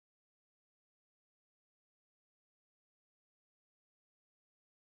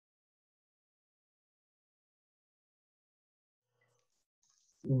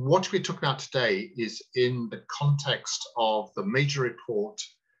What we're talking about today is in the context of the major report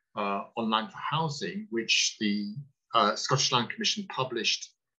on land for housing, which the Scottish Land Commission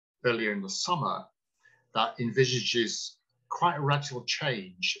published earlier in the summer, that envisages quite a radical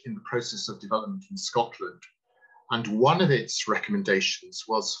change in the process of development in Scotland. And one of its recommendations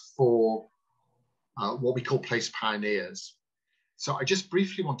was for what we call place pioneers. So I just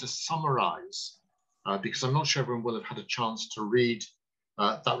briefly want to summarize, because I'm not sure everyone will have had a chance to read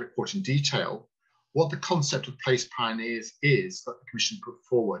that report in detail, what the concept of place pioneers is that the Commission put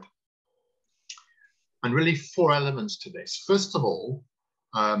forward. And really 4 elements to this. First of all,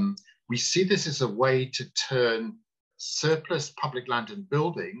 we see this as a way to turn surplus public land and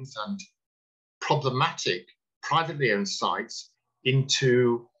buildings and problematic privately owned sites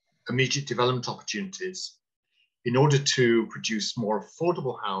into immediate development opportunities in order to produce more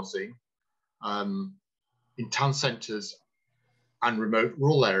affordable housing in town centres and remote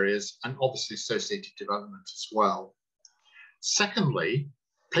rural areas, and obviously associated development as well. Secondly,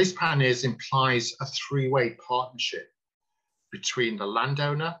 Place Pioneers implies a 3-way partnership between the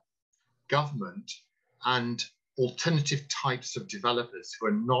landowner, government, and alternative types of developers who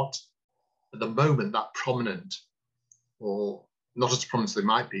are not at the moment that prominent, or not as prominent as they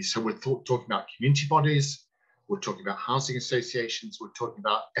might be. So we're talking about community bodies, we're talking about housing associations, we're talking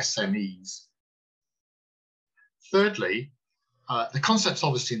about SMEs. Thirdly, the concept's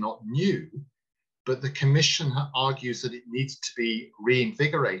obviously not new, but the Commission argues that it needs to be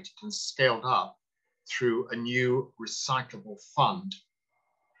reinvigorated and scaled up through a new recyclable fund.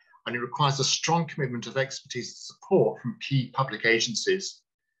 And it requires a strong commitment of expertise and support from key public agencies,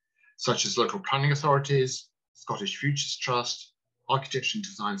 such as local planning authorities, Scottish Futures Trust, Architecture and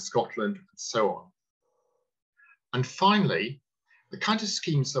Design Scotland, and so on. And finally, the kind of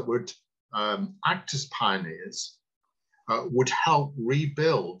schemes that would act as pioneers would help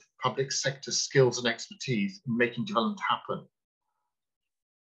rebuild public sector skills and expertise in making development happen.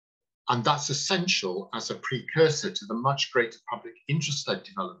 And that's essential as a precursor to the much greater public interest-led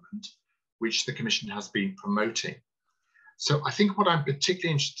development, which the Commission has been promoting. So I think what I'm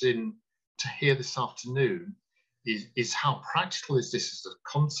particularly interested in to hear this afternoon is how practical is this as a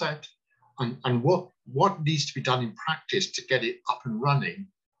concept, and what needs to be done in practice to get it up and running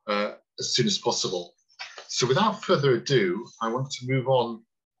as soon as possible. So without further ado, I want to move on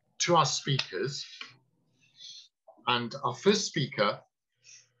to our speakers. And our first speaker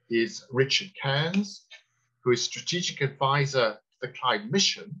is Richard Cairns, who is Strategic Advisor to the Clyde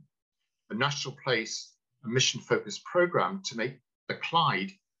Mission, a national place and mission-focused programme to make the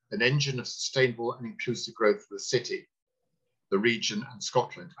Clyde an engine of sustainable and inclusive growth for the city, the region and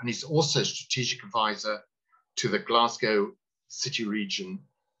Scotland. And he's also Strategic Advisor to the Glasgow City Region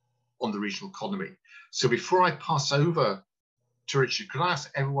on the regional economy. So before I pass over to Richard, could I ask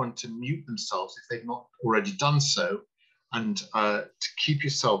everyone to mute themselves if they've not already done so, and to keep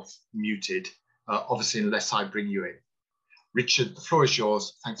yourself muted, obviously, unless I bring you in. Richard, the floor is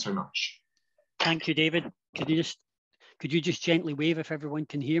yours. Thanks very much. Thank you, David. Could you just gently wave if everyone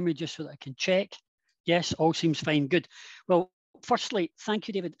can hear me, just so that I can check? Yes, all seems fine. Good. Well, firstly, thank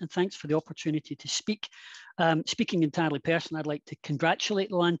you, David, and thanks for the opportunity to speak. Speaking entirely personally, I'd like to congratulate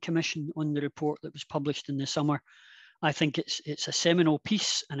the Land Commission on the report that was published in the summer. I think it's a seminal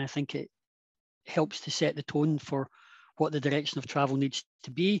piece, and I think it helps to set the tone for what the direction of travel needs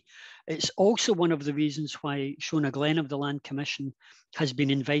to be. It's also one of the reasons why Fiona Clandillon of the Land Commission has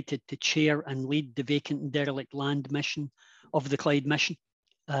been invited to chair and lead the vacant and derelict land mission of the Clyde Mission,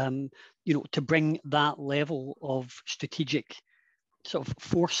 to bring that level of strategic sort of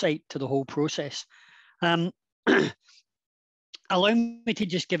foresight to the whole process. Allow me to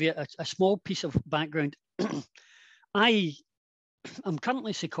just give you a small piece of background. I'm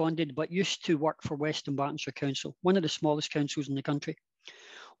currently seconded, but used to work for Dunbartonshire Council, one of the smallest councils in the country.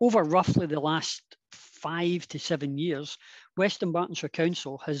 Over roughly the last 5 to 7 years, Dunbartonshire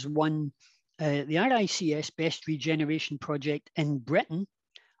Council has won the RICS Best Regeneration Project in Britain.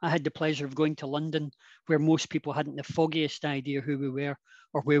 I had the pleasure of going to London, where most people hadn't the foggiest idea who we were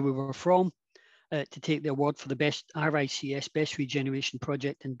or where we were from, to take the award for the best RICS Best Regeneration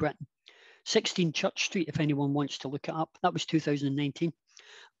Project in Britain. 16 Church Street, if anyone wants to look it up. That was 2019.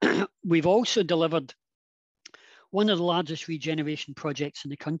 We've also delivered one of the largest regeneration projects in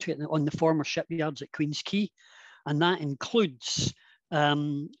the country on the former shipyards at Queen's Quay, and that includes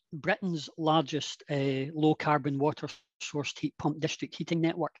Britain's largest low-carbon water sourced heat pump district heating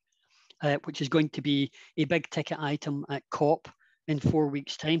network, which is going to be a big ticket item at COP in 4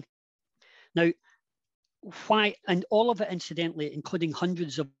 weeks' time. Now, why, and all of it, incidentally, including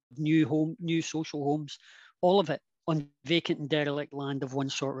hundreds of new social homes, all of it on vacant and derelict land of one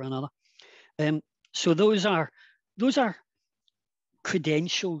sort or another. So those are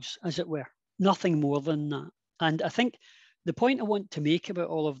credentials, as it were, nothing more than that. And I think the point I want to make about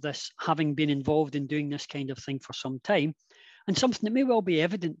all of this, having been involved in doing this kind of thing for some time, and something that may well be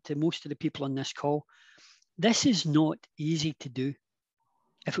evident to most of the people on this call, this is not easy to do.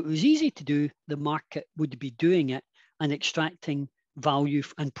 If it was easy to do, the market would be doing it and extracting value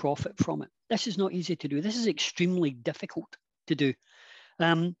and profit from it. This is not easy to do. This is extremely difficult to do.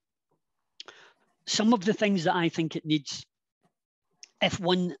 Some of the things that I think it needs, if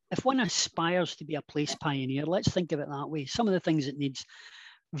one aspires to be a place pioneer, let's think of it that way. Some of the things it needs: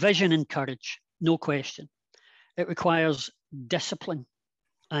 vision and courage, no question. It requires discipline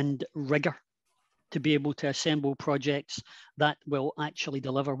and rigor to be able to assemble projects that will actually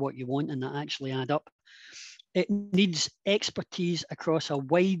deliver what you want and that actually add up. It needs expertise across a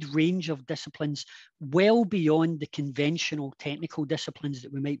wide range of disciplines, well beyond the conventional technical disciplines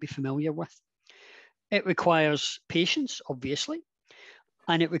that we might be familiar with. It requires patience, obviously,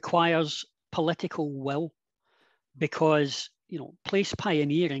 and it requires political will, because, you know, place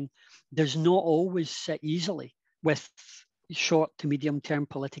pioneering does not always sit easily with short to medium term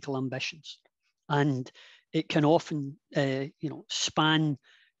political ambitions. And it can often, span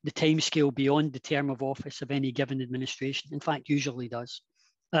the timescale beyond the term of office of any given administration. In fact, usually does.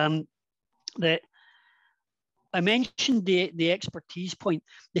 I mentioned the expertise point.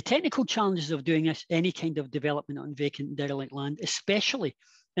 The technical challenges of doing any kind of development on vacant and derelict land, especially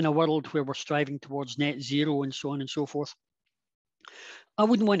in a world where we're striving towards net zero and so on and so forth. I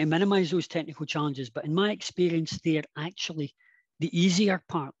wouldn't want to minimize those technical challenges, but in my experience, they're actually the easier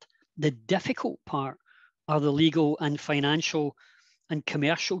part. The difficult part are the legal and financial and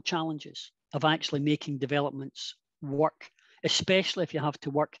commercial challenges of actually making developments work, especially if you have to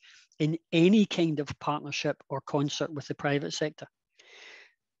work in any kind of partnership or concert with the private sector.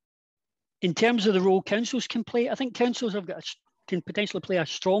 In terms of the role councils can play, I think councils can potentially play a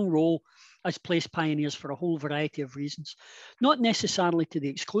strong role as place pioneers for a whole variety of reasons, not necessarily to the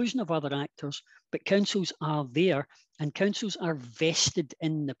exclusion of other actors, but councils are there and councils are vested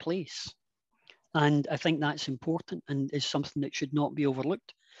in the place. And I think that's important and is something that should not be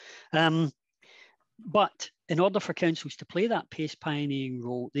overlooked. But in order for councils to play that place pioneering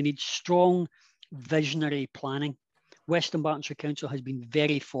role, they need strong visionary planning. West Dunbartonshire Council has been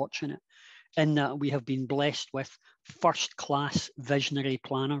very fortunate in that we have been blessed with first-class visionary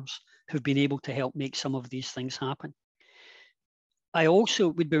planners who've been able to help make some of these things happen. I also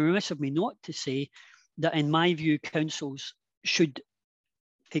would be remiss of me not to say that, in my view, councils should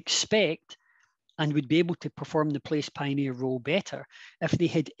expect and would be able to perform the place pioneer role better if they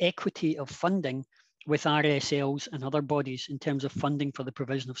had equity of funding with RSLs and other bodies in terms of funding for the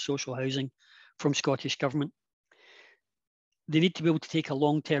provision of social housing from Scottish Government. They need to be able to take a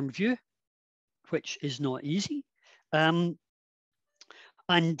long-term view, which is not easy. And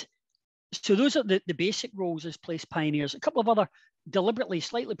so those are the basic roles as place pioneers. A couple of other deliberately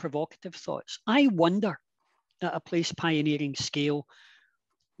slightly provocative thoughts. I wonder at a place pioneering scale,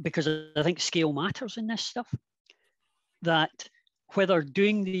 because I think scale matters in this stuff, that whether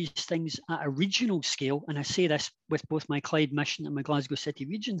doing these things at a regional scale, and I say this with both my Clyde Mission and my Glasgow City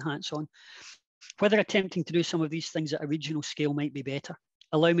Region hats on, whether attempting to do some of these things at a regional scale might be better.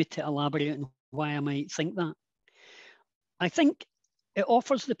 Allow me to elaborate on why I might think that. I think it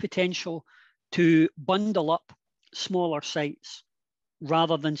offers the potential to bundle up smaller sites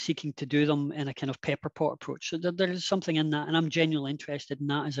rather than seeking to do them in a kind of pepper pot approach. So there is something in that, and I'm genuinely interested in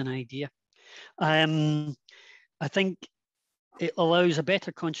that as an idea. I think it allows a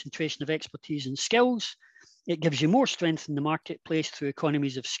better concentration of expertise and skills. It gives you more strength in the marketplace through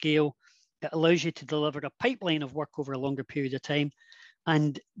economies of scale. It allows you to deliver a pipeline of work over a longer period of time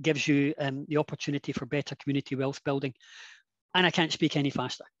and gives you the opportunity for better community wealth building. And I can't speak any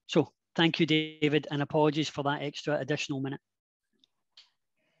faster. So thank you, David, and apologies for that extra additional minute.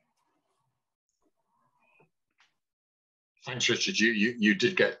 Thanks, Richard. You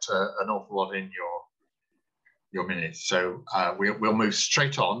did get an awful lot in your minutes. So we'll move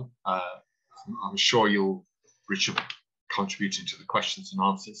straight on. I'm sure you'll, Richard, contributing to the questions and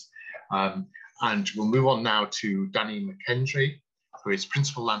answers. And we'll move on now to Danny McKendry, who is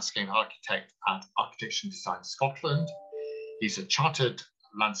Principal Landscape Architect at Architecture and Design Scotland. He's a chartered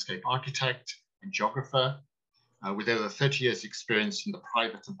landscape architect and geographer with over 30 years experience in the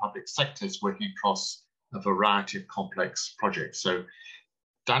private and public sectors, working across a variety of complex projects. So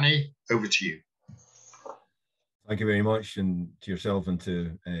Danny, over to you. Thank you very much, and to yourself and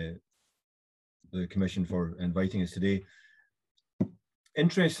to the Commission for inviting us today.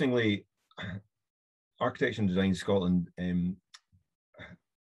 Interestingly, Architecture and Design Scotland are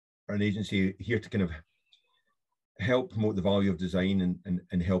an agency here to kind of help promote the value of design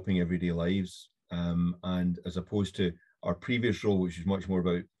and helping everyday lives. And as opposed to our previous role, which is much more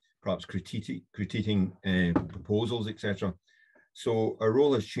about perhaps critiquing proposals, etc. So our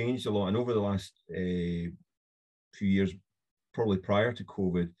role has changed a lot, and over the last few years, probably prior to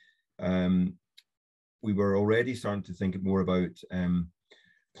COVID, we were already starting to think more about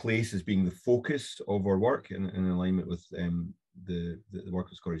place as being the focus of our work in alignment with the work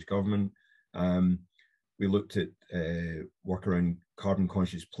of the Scottish Government. We looked at work around carbon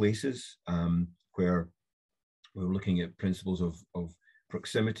conscious places, where we were looking at principles of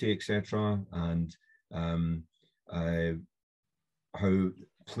proximity, etc., and how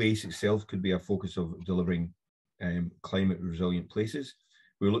place itself could be a focus of delivering climate resilient places.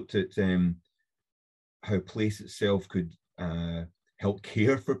 We looked at how place itself could help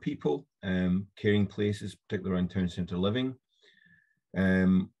care for people, caring places, particularly around town centre living.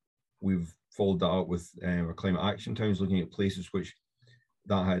 We've followed that up with our climate action towns, looking at places which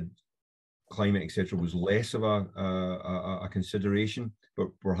that had climate, etc., was less of a consideration, but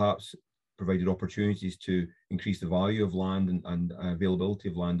perhaps provided opportunities to increase the value of land and availability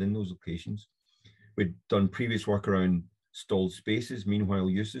of land in those locations. We'd done previous work around stalled spaces, meanwhile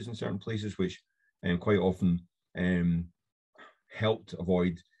uses in certain places, which quite often helped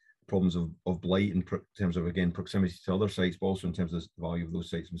avoid problems of blight in terms of, again, proximity to other sites, but also in terms of the value of those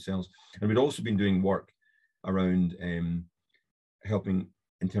sites themselves. And we'd also been doing work around helping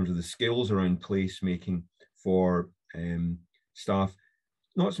in terms of the skills around place making for staff,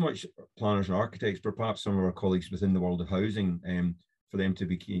 not so much planners or architects, but perhaps some of our colleagues within the world of housing, for them to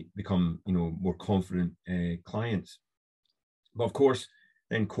become, you know, more confident clients. But of course,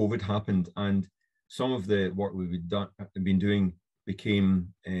 then COVID happened, and some of the work we've been doing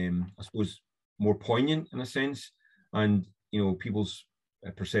became, I suppose, more poignant in a sense, and you know, people's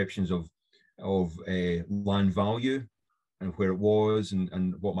perceptions of land value and where it was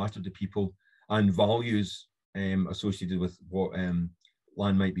and what mattered to people, and values associated with what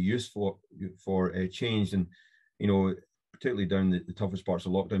land might be used for changed. And you know, particularly down the toughest parts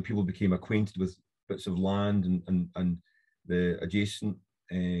of lockdown, people became acquainted with bits of land and the adjacent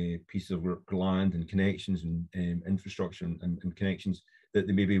pieces of land and connections and infrastructure and connections that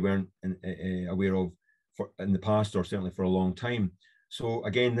they maybe weren't aware of in the past, or certainly for a long time. So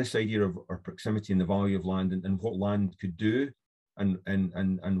again, this idea of our proximity and the value of land and what land could do and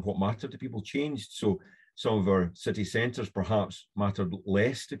what mattered to people changed. So some of our city centres perhaps mattered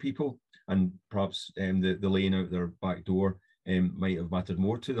less to people, and perhaps the laying out their back door might have mattered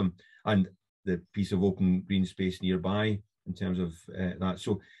more to them, and the piece of open green space nearby in terms of that.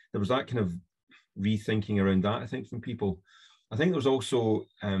 So there was that kind of rethinking around that, I think, from people. I think there was also,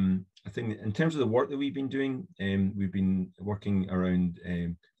 I think in terms of the work that we've been doing, we've been working around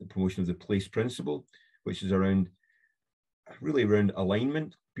the promotion of the place principle, which is really around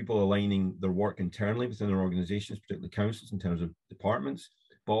alignment, people aligning their work internally within their organisations, particularly councils in terms of departments,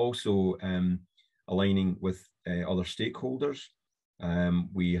 but also aligning with other stakeholders.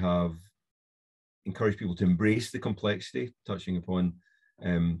 We have encouraged people to embrace the complexity, touching upon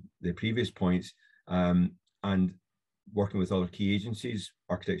the previous points, and working with other key agencies.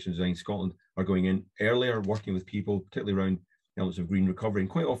 Architecture and Design Scotland are going in earlier, working with people, particularly around elements of green recovery. And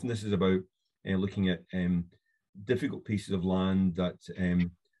quite often this is about looking at difficult pieces of land that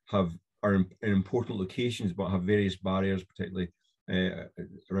are in important locations, but have various barriers, particularly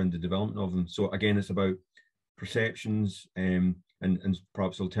around the development of them. So again, it's about perceptions and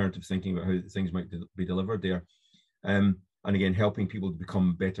perhaps alternative thinking about how things might be delivered there. And again, helping people to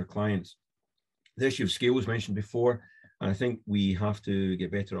become better clients. The issue of scale was mentioned before, and I think we have to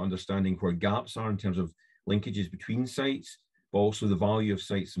get better at understanding where gaps are in terms of linkages between sites, but also the value of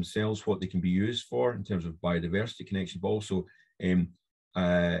sites themselves, what they can be used for in terms of biodiversity connection, but also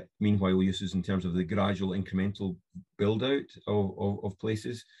meanwhile uses in terms of the gradual incremental build out of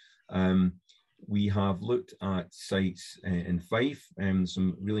places. We have looked at sites in Fife,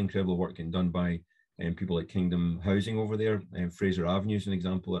 some really incredible work getting done by people like Kingdom Housing over there. Fraser Avenue is an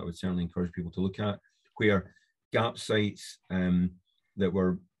example that I would certainly encourage people to look at, where gap sites that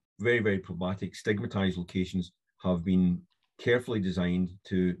were very, very problematic, stigmatized locations have been carefully designed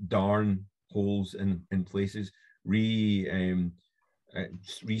to darn holes in places, reset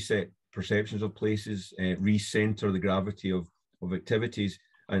perceptions of places, recenter the gravity of activities,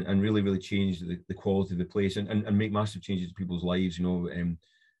 and really, really change the quality of the place and make massive changes to people's lives, you know,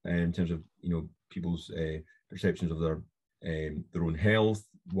 in terms of, you know, people's perceptions of their own health,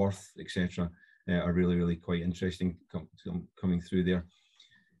 worth, etc. Are really, really quite interesting coming through there.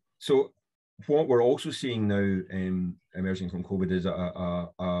 So what we're also seeing now, emerging from COVID, is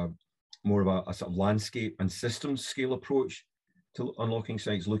a more of a sort of landscape and systems scale approach to unlocking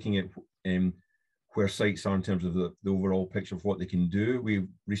sites, looking at where sites are in terms of the overall picture of what they can do. We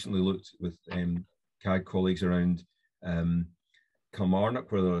recently looked with CAG colleagues around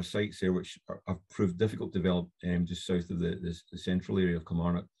Kilmarnock, where there are sites there which have proved difficult to develop just south of the central area of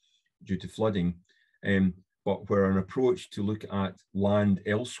Kilmarnock due to flooding, but where an approach to look at land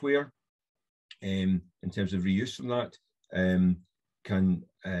elsewhere in terms of reuse from that can,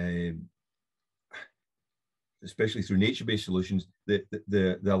 especially through nature-based solutions,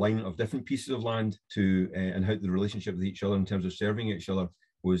 the alignment of different pieces of land to and how the relationship with each other in terms of serving each other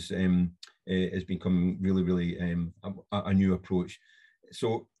was has become really a new approach.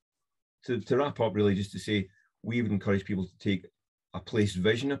 So to wrap up, really just to say, we would encourage people to take a place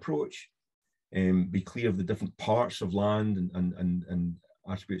vision approach, be clear of the different parts of land and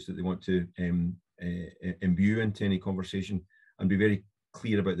attributes that they want to imbue into any conversation, and be very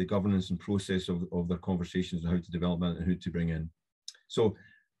clear about the governance and process of their conversations and how to develop that and who to bring in. So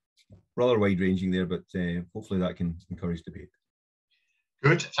rather wide ranging there, but hopefully that can encourage debate.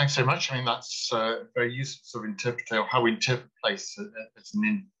 Good, thanks so much. I mean, that's very useful sort of interpretation of how we interpret place as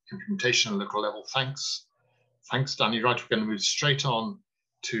an implementation at a local level. Thanks, Danny. Right, we're going to move straight on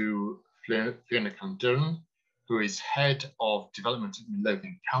to Fiona Clandillon, who is Head of Development at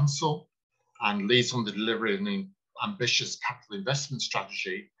Midlothian Council and leads on the delivery of an ambitious capital investment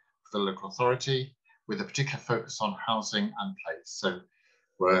strategy for the local authority, with a particular focus on housing and place. So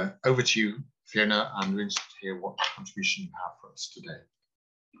we're over to you, Fiona, and we're interested to hear what contribution you have for us today.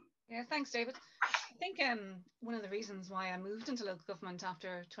 Yeah, thanks, David. I think one of the reasons why I moved into local government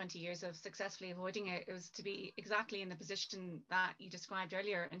after 20 years of successfully avoiding it was to be exactly in the position that you described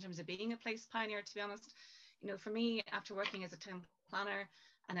earlier in terms of being a place pioneer, to be honest. You know, for me, after working as a town planner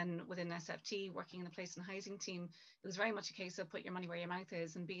and then within SFT, working in the place and housing team, it was very much a case of put your money where your mouth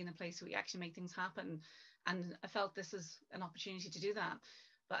is and be in a place where you actually make things happen. And I felt this is an opportunity to do that.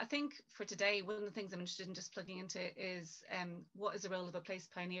 But I think for today, one of the things I'm interested in just plugging into is what is the role of a place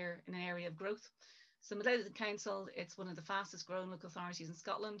pioneer in an area of growth? So Midlothian Council, it's one of the fastest growing local authorities in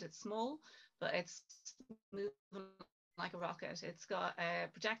Scotland. It's small, but it's moving like a rocket. It's got a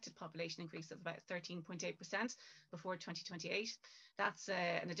projected population increase of about 13.8% before 2028. That's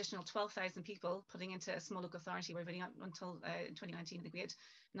an additional 12,000 people putting into a small local authority. We're running up until 2019, I think we had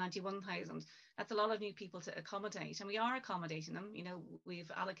 91,000. That's a lot of new people to accommodate, and we are accommodating them. You know,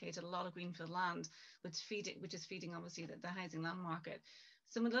 we've allocated a lot of greenfield land, which is feeding obviously the housing land market.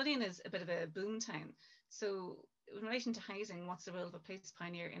 So Midlothian is a bit of a boom town. So in relation to housing, what's the role of a place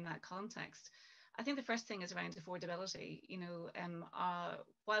pioneer in that context? I think the first thing is around affordability. You know,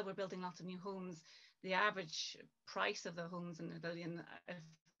 while we're building lots of new homes, the average price of the homes in Midlothian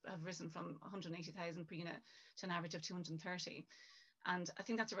have risen from 180,000 per unit to an average of 230. And I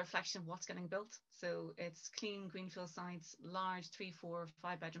think that's a reflection of what's getting built. So it's clean greenfield sites, large 3, 4,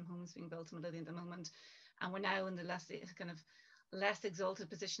 5 bedroom homes being built in Midlothian at the moment. And we're now in the less exalted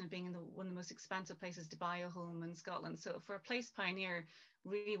position of being in one of the most expensive places to buy a home in Scotland. So for a place pioneer,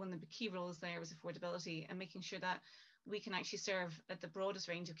 really one of the key roles there is affordability and making sure that we can actually serve at the broadest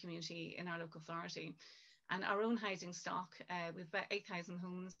range of community in our local authority. And our own housing stock, we've about 8,000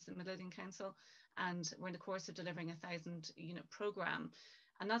 homes in Midlothian Council, and we're in the course of delivering a 1,000 unit programme.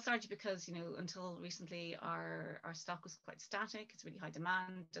 And that's largely because, you know, until recently our stock was quite static. It's really high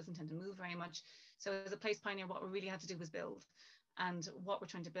demand, doesn't tend to move very much. So as a place pioneer, what we really had to do was build. And what we're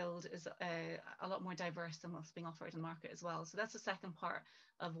trying to build is a lot more diverse than what's being offered in the market as well. So that's the second part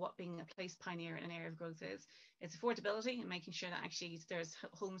of what being a place pioneer in an area of growth is. It's affordability and making sure that actually there's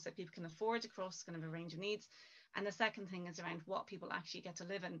homes that people can afford across kind of a range of needs. And the second thing is around what people actually get to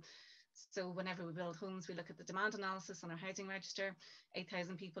live in. So whenever we build homes, we look at the demand analysis on our housing register,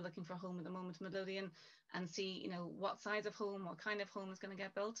 8,000 people looking for a home at the moment in Midlothian, and see, you know, what size of home, what kind of home is going to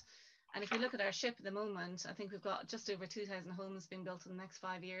get built. And if you look at our SHIP at the moment, I think we've got just over 2,000 homes being built in the next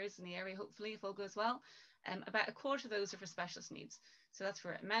 5 years in the area, hopefully, if all goes well. About a quarter of those are for specialist needs. So that's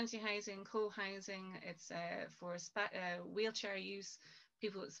for amenity housing, co-housing, it's for wheelchair use,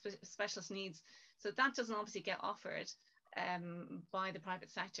 people with specialist needs. So that doesn't obviously get offered by the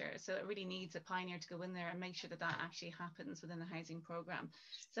private sector. So it really needs a pioneer to go in there and make sure that that actually happens within the housing programme.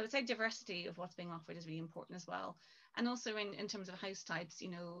 So I'd say diversity of what's being offered is really important as well. And also in terms of house types, you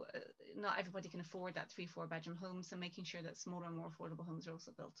know, not everybody can afford that 3, 4 bedroom home. So making sure that smaller and more affordable homes are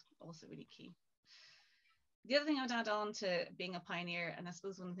also built, also really key. The other thing I would add on to being a pioneer, and I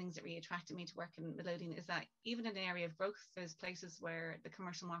suppose one of the things that really attracted me to work in Midlothian, is that even in an area of growth, there's places where the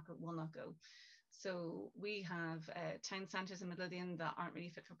commercial market will not go. So we have town centres in Midlothian that aren't really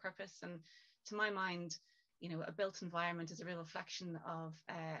fit for purpose. And to my mind, you know, a built environment is a real reflection of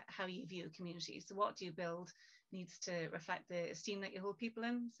how you view a community. So what do you build needs to reflect the esteem that you hold people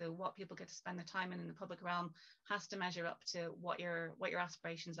in. So what people get to spend their time in the public realm has to measure up to what your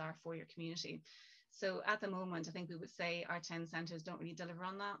aspirations are for your community. So at the moment, I think we would say our town centres don't really deliver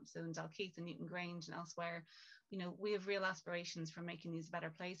on that. So in Dalkeith and Newton Grange and elsewhere, you know, we have real aspirations for making these better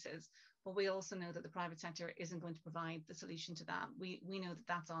places, but we also know that the private sector isn't going to provide the solution to that. We know that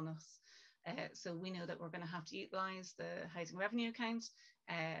that's on us. So we know that we're going to have to utilise the housing revenue account,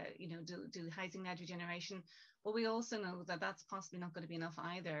 you know, do housing-led regeneration. But we also know that that's possibly not going to be enough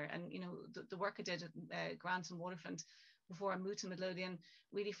either. And, you know, the work I did at Grant and Waterfront before I moved to Midlothian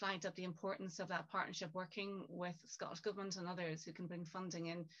really flagged up the importance of that partnership, working with Scottish Government and others who can bring funding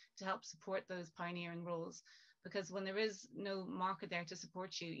in to help support those pioneering roles. Because when there is no market there to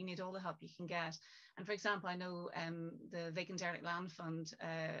support you, you need all the help you can get. And for example, I know the Vacant Derelict Land Fund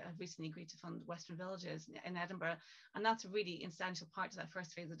have recently agreed to fund Western Villages in Edinburgh, and that's a really essential part of that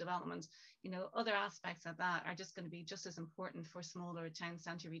first phase of development. You know, other aspects of that are just going to be just as important for smaller town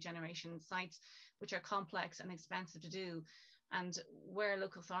centre regeneration sites, which are complex and expensive to do. And where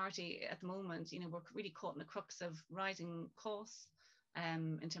local authority at the moment, you know, we're really caught in the crux of rising costs,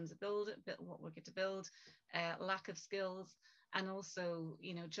 in terms of what we get to build, lack of skills, and also,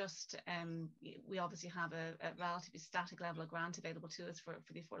 you know, just we obviously have a relatively static level of grant available to us for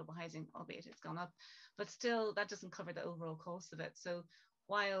the affordable housing, albeit it's gone up, but still that doesn't cover the overall cost of it. So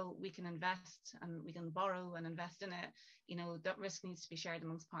while we can invest and we can borrow and invest in it, you know, that risk needs to be shared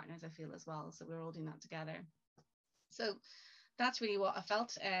amongst partners, I feel, as well. So we're all doing that together. So that's really what I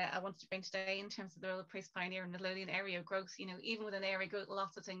felt I wanted to bring today in terms of the role of Place Pioneer in Midlothian area growth. You know, even within area growth,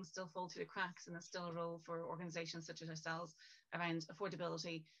 lots of things still fall through the cracks, and there's still a role for organisations such as ourselves around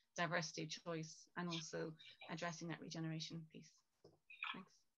affordability, diversity, choice, and also addressing that regeneration piece. Thanks.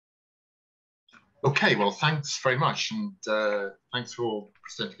 Okay, well, thanks very much, and thanks for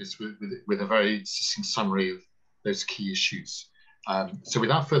presenting us with a very succinct summary of those key issues. So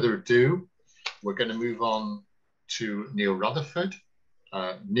without further ado, we're going to move on to Neil Rutherford.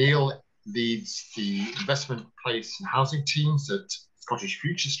 Neil leads the investment, place and housing teams at Scottish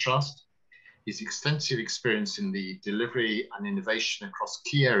Futures Trust. His extensive experience in the delivery and innovation across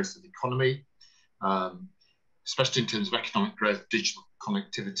key areas of the economy, especially in terms of economic growth, digital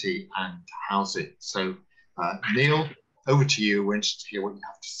connectivity and housing. So Neil, over to you. We're interested to hear what you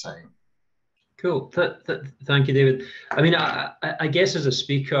have to say. Cool. Thank you, David. I mean, I guess as a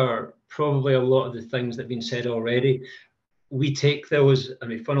speaker, probably a lot of the things that have been said already, we take those and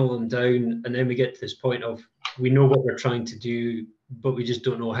we funnel them down, and then we get to this point of we know what we're trying to do, but we just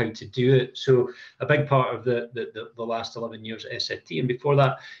don't know how to do it. So a big part of the last 11 years at SFT, and before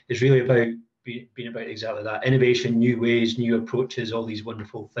that, is really about being about exactly that: innovation, new ways, new approaches, all these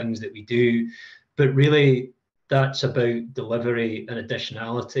wonderful things that we do. But really, that's about delivery and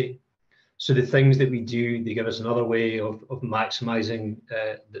additionality. So the things that we do, they give us another way of maximising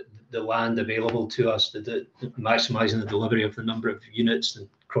the land available to us, maximising the delivery of the number of units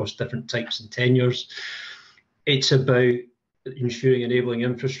across different types and tenures. It's about ensuring enabling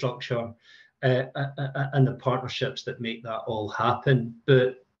infrastructure and the partnerships that make that all happen.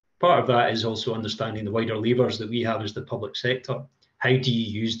 But part of that is also understanding the wider levers that we have as the public sector. How do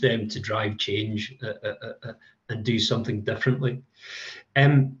you use them to drive change and do something differently?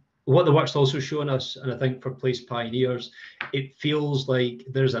 What the work's also shown us, and I think for Place Pioneers, it feels like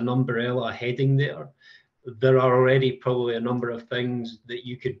there's an umbrella heading there. There are already probably a number of things that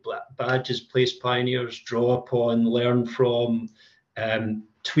you could badge as Place Pioneers, draw upon, learn from,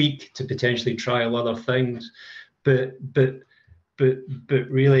 tweak to potentially trial other things. But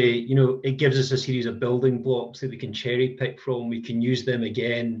really, you know, it gives us a series of building blocks that we can cherry pick from. We can use them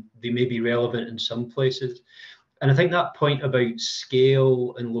again. They may be relevant in some places. And I think that point about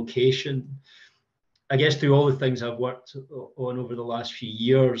scale and location, I guess through all the things I've worked on over the last few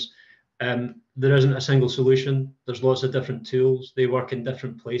years, there isn't a single solution. There's lots of different tools. They work in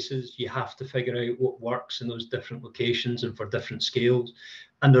different places. You have to figure out what works in those different locations and for different scales.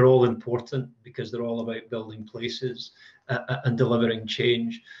 And they're all important because they're all about building places and delivering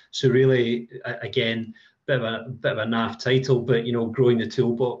change. So really, again, bit of a naff title, but, you know, growing the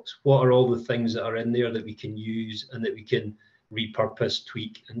toolbox. What are all the things that are in there that we can use and that we can repurpose,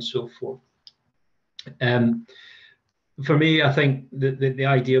 tweak, and so forth? For me, I think the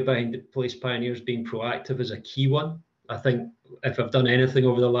idea behind the Place Pioneers being proactive is a key one. I think if I've done anything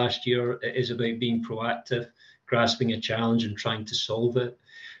over the last year, it is about being proactive, grasping a challenge and trying to solve it.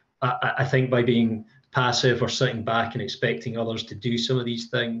 I think by being passive or sitting back and expecting others to do some of these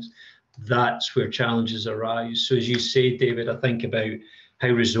things, that's where challenges arise. So as you say, David, I think about how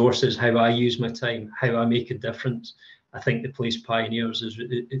resources, how I use my time, how I make a difference. I think the Place Pioneers is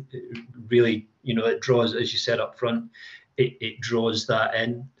it really, you know, it draws, as you said up front, it draws that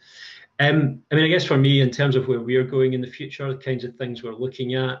in. I mean, I guess for me, in terms of where we're going in the future, the kinds of things we're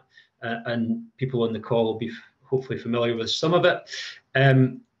looking at, and people on the call will be hopefully familiar with some of it.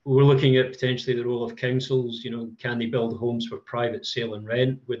 We're looking at potentially the role of councils. You know, can they build homes for private sale and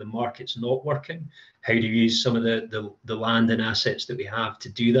rent where the market's not working? How do you use some of the land and assets that we have to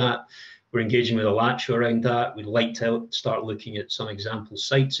do that? We're engaging with Alacho around that. We'd like to start looking at some example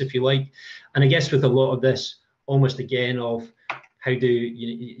sites, if you like. And I guess with a lot of this, almost again of how do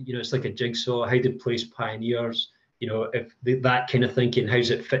you know, it's like a jigsaw. How do Place Pioneers, you know, if that kind of thinking, how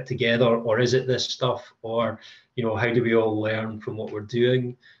does it fit together, or is it this stuff, or you know, how do we all learn from what we're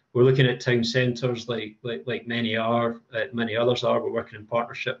doing? We're looking at town centres like many are, many others are. We're working in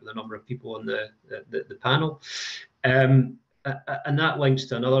partnership with a number of people on the panel. And that links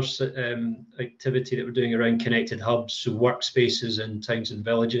to another activity that we're doing around connected hubs, so workspaces in towns and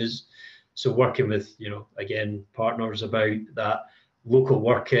villages. So working with, you know, again, partners about that local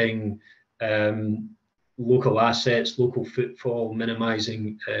working, local assets, local footfall,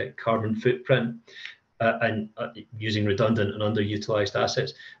 minimising carbon footprint, and using redundant and underutilised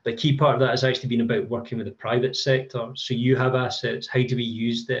assets. But a key part of that has actually been about working with the private sector. So you have assets, how do we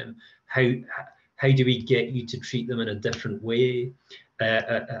use them? How do we get you to treat them in a different way,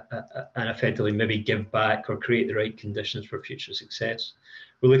 and effectively maybe give back or create the right conditions for future success?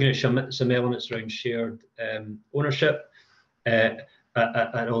 We're looking at some elements around shared ownership, and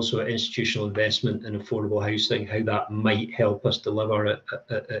also institutional investment in affordable housing, how that might help us deliver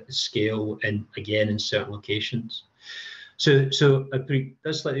at scale and again in certain locations. So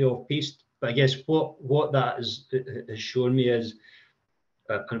that's slightly off piste, but I guess what that has shown me is,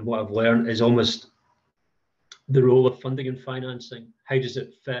 and what I've learned is almost the role of funding and financing. How does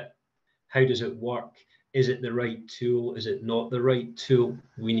it fit? How does it work? Is it the right tool? Is it not the right tool?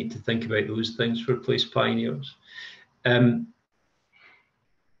 We need to think about those things for Place Pioneers. And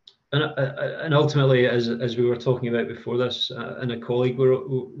ultimately, as we were talking about before this, and a colleague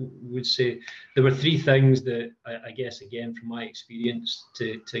would say, there were three things that I guess, again, from my experience,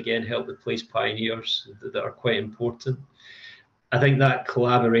 to again help the Place Pioneers that are quite important. I think that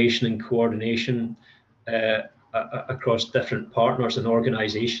collaboration and coordination across different partners and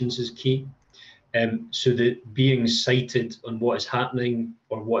organisations is key. So that being cited on what is happening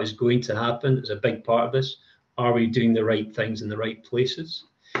or what is going to happen is a big part of this. Are we doing the right things in the right places?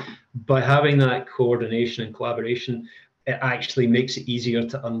 By having that coordination and collaboration, it actually makes it easier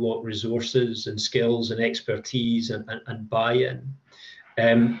to unlock resources and skills and expertise and buy-in.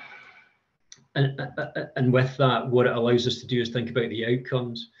 And with that, what it allows us to do is think about the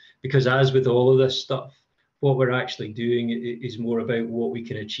outcomes, because as with all of this stuff, what we're actually doing is more about what we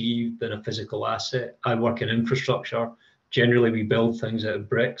can achieve than a physical asset. I work in infrastructure. Generally, we build things out of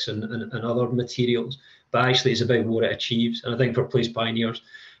bricks and other materials, but actually it's about what it achieves. And I think for Place Pioneers,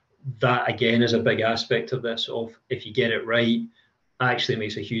 that again is a big aspect of this, of if you get it right, actually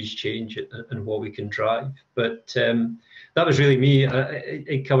makes a huge change in what we can drive. But that was really me.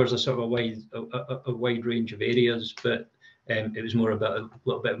 It covers a sort of a wide range of areas, but it was more about a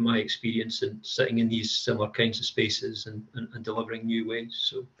little bit of my experience in sitting in these similar kinds of spaces and delivering new ways.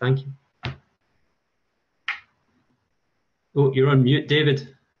 So thank you. Oh, you're on mute,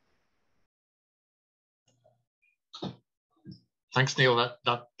 David. Thanks, Neil.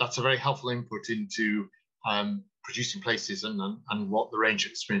 That's a very helpful input into producing places and what the range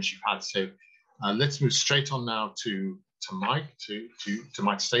of experience you've had. So let's move straight on now to Mike, to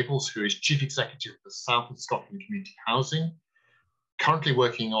Mike Staples, who is Chief Executive of the South of Scotland Community Housing, currently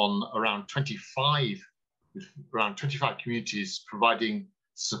working on around 25 communities, providing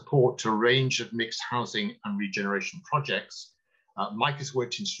support to a range of mixed housing and regeneration projects. Mike has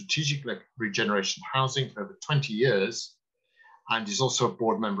worked in strategic regeneration housing for over 20 years and is also a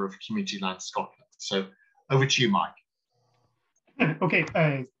board member of Community Land Scotland. So over to you, Mike. Okay,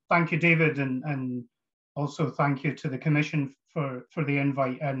 thank you, David, and also thank you to the Commission for the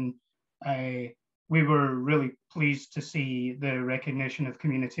invite. And we were really pleased to see the recognition of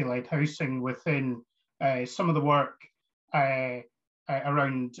community-led housing within some of the work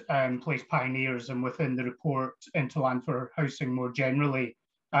around Place Pioneers and within the report Into Land for Housing more generally.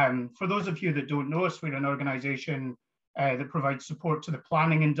 For those of you that don't know us, we're an organisation that provides support to the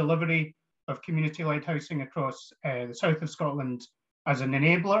planning and delivery of community-led housing across the south of Scotland as an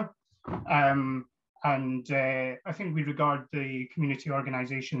enabler. I think we regard the community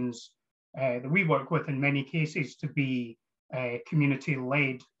organisations that we work with in many cases to be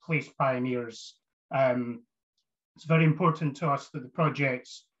community-led place pioneers. It's very important to us that the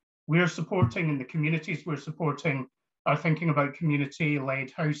projects we're supporting and the communities we're supporting are thinking about community-led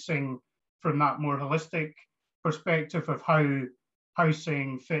housing from that more holistic perspective of how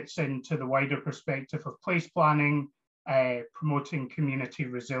housing fits into the wider perspective of place planning, promoting community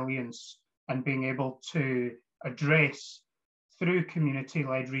resilience, and being able to address through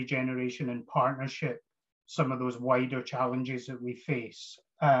community-led regeneration and partnership some of those wider challenges that we face.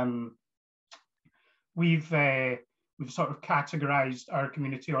 We've sort of categorized our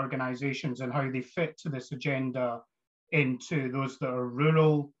community organizations and how they fit to this agenda into those that are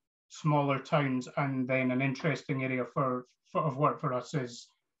rural, smaller towns, and then an interesting area of work for us is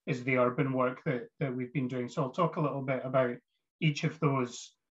the urban work that we've been doing. So I'll talk a little bit about each of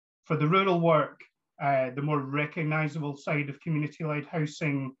those. For the rural work, the more recognisable side of community-led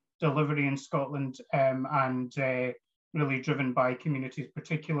housing delivery in Scotland, and really driven by communities,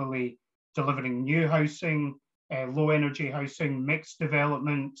 particularly delivering new housing, low energy housing, mixed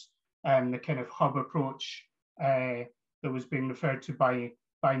development, the kind of hub approach that was being referred to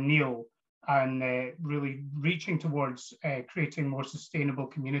by Neil, and really reaching towards creating more sustainable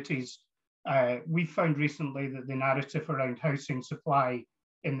communities. We found recently that the narrative around housing supply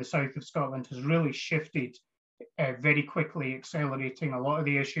in the south of Scotland has really shifted very quickly, accelerating a lot of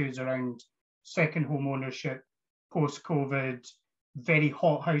the issues around second home ownership, post-COVID, very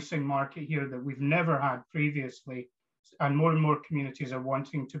hot housing market here that we've never had previously. And more communities are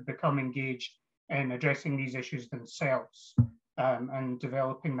wanting to become engaged in addressing these issues themselves and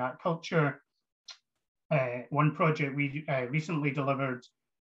developing that culture. One project we recently delivered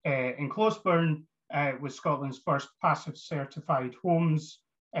in Closeburn was Scotland's first passive certified homes,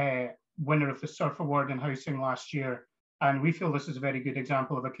 winner of the SURF Award in housing last year. And we feel this is a very good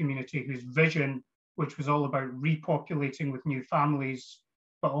example of a community whose vision, which was all about repopulating with new families,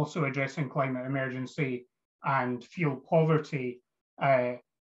 but also addressing climate emergency and fuel poverty,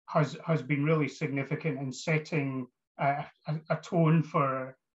 has been really significant in setting a tone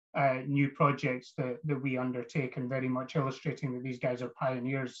for new projects that we undertake, and very much illustrating that these guys are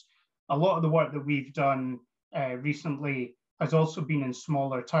pioneers. A lot of the work that we've done recently has also been in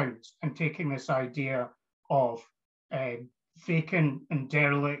smaller towns, and taking this idea of vacant and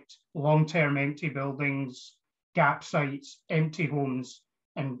derelict, long-term empty buildings, gap sites, empty homes,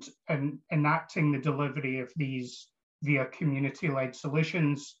 and enacting the delivery of these via community-led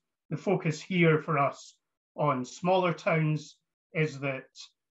solutions. The focus here for us on smaller towns is that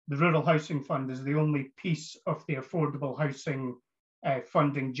the Rural Housing Fund is the only piece of the affordable housing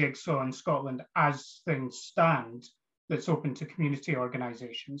funding jigsaw in Scotland as things stand that's open to community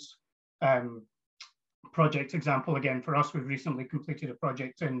organisations. Project example again for us, we've recently completed a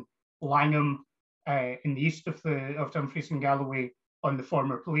project in Langham in the east of Dumfries and Galloway on the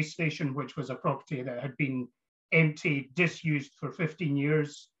former police station, which was a property that had been empty, disused for 15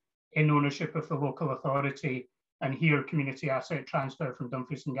 years in ownership of the local authority. And here Community Asset Transfer from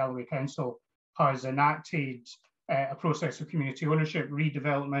Dumfries and Galloway Council has enacted a process of community ownership,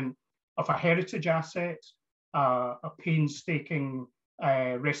 redevelopment of a heritage asset, a painstaking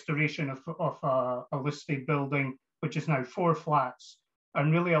restoration of a listed building, which is now 4 flats,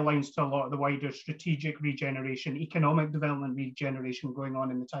 and really aligns to a lot of the wider strategic regeneration, economic development regeneration going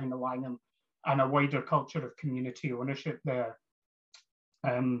on in the town of Langham, and a wider culture of community ownership there.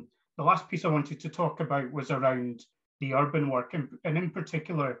 The last piece I wanted to talk about was around the urban work, and in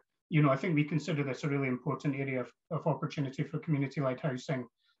particular, you know, I think we consider this a really important area of opportunity for community-led housing.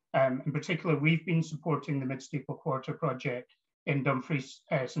 In particular, we've been supporting the Mid-Steeple Quarter project in Dumfries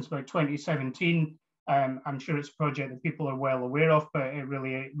since about 2017. I'm sure it's a project that people are well aware of, but it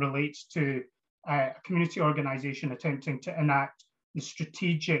really relates to a community organisation attempting to enact the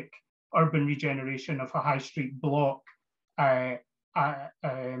strategic urban regeneration of a high street block via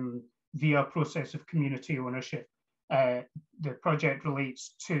a process of community ownership. The project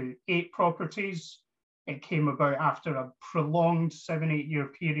relates to 8 properties. It came about after a prolonged 7-8 year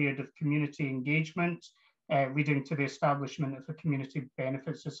period of community engagement, leading to the establishment of a community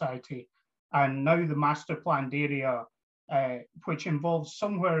benefit society. And now the master planned area, which involves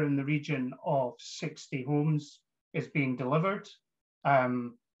somewhere in the region of 60 homes, is being delivered.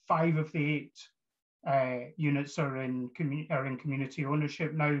 5 of the 8 units are in community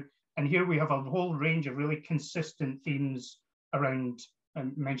ownership now. And here we have a whole range of really consistent themes around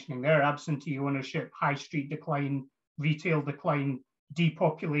mentioning there: absentee ownership, high street decline, retail decline,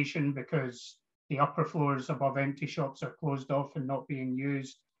 depopulation because the upper floors above empty shops are closed off and not being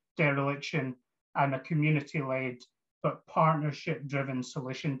used, dereliction, and a community-led but partnership-driven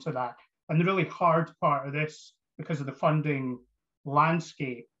solution to that. And the really hard part of this, because of the funding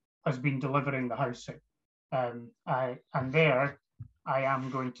landscape, has been delivering the housing. And there I am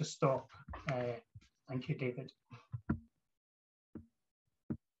going to stop. Thank you, David.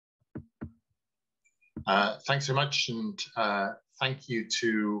 Thanks so much, and thank you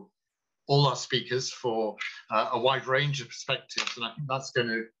to all our speakers for a wide range of perspectives, and I think that's going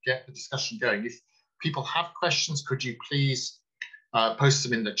to get the discussion going. If people have questions, could you please post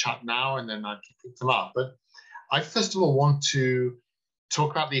them in the chat now, and then I can pick them up. But I first of all want to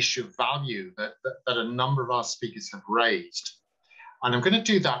talk about the issue of value that a number of our speakers have raised. And I'm going to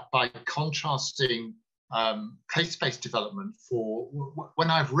do that by contrasting place-based development for, when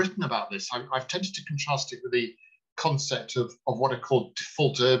I've written about this, I've tended to contrast it with the concept of what are called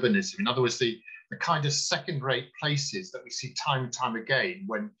default urbanism. In other words, the kind of second-rate places that we see time and time again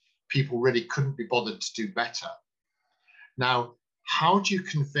when people really couldn't be bothered to do better. Now, how do you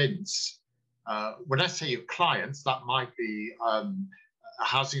convince, when I say your clients, that might be a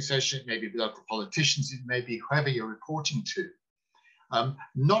housing association, it may be local politicians, it may be whoever you're reporting to,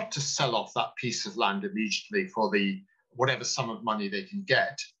 not to sell off that piece of land immediately for the whatever sum of money they can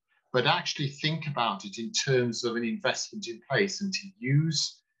get, but actually think about it in terms of an investment in place and to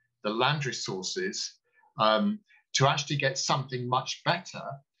use the land resources to actually get something much better,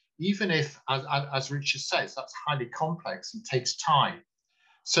 even if, as Richard says, that's highly complex and takes time.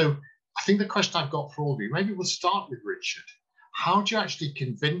 So I think the question I've got for all of you, maybe we'll start with Richard. How do you actually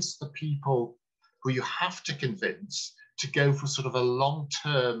convince the people who you have to convince to go for sort of a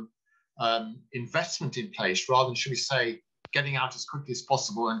long-term investment in place rather than, should we say, getting out as quickly as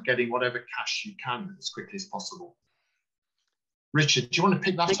possible and getting whatever cash you can as quickly as possible? Richard, do you want to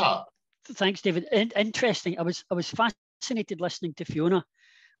pick that up? Thanks, David. Interesting. I was fascinated listening to Fiona.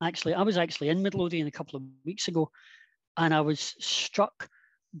 Actually, I was actually in Midlothian a couple of weeks ago, and I was struck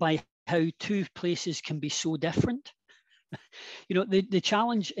by how two places can be so different. You know, the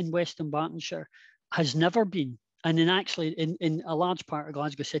challenge in West Dunbartonshire has never been, and in a large part of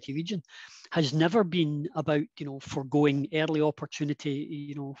Glasgow City Region, has never been about, you know, foregoing early opportunity,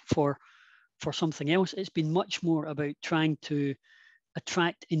 you know, for something else. It's been much more about trying to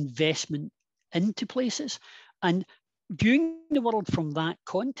attract investment into places. And viewing the world from that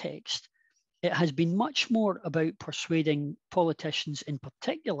context, it has been much more about persuading politicians in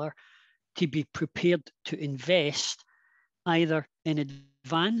particular to be prepared to invest either in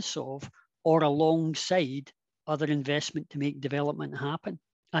advance of or alongside other investment to make development happen.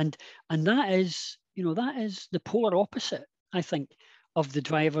 And that is, you know, that is the polar opposite, I think, of the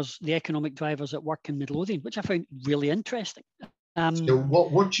drivers, the economic drivers at work in Midlothian, which I found really interesting. So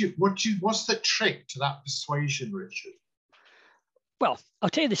what's the trick to that persuasion, Richard? Well, I'll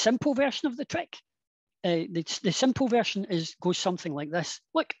tell you the simple version of the trick. The simple version goes something like this.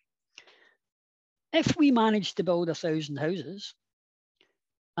 Look, if we manage to build 1,000 houses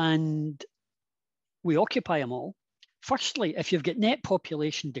and we occupy them all, firstly, if you've got net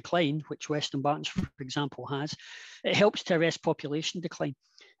population decline, which West Dunbartonshire, for example, has, it helps to arrest population decline.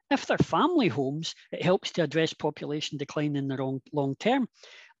 If they're family homes, it helps to address population decline in the long term.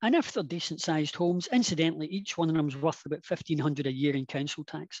 And if they're decent-sized homes, incidentally, each one of them is worth about £1,500 a year in council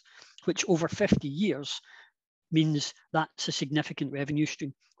tax, which over 50 years means that's a significant revenue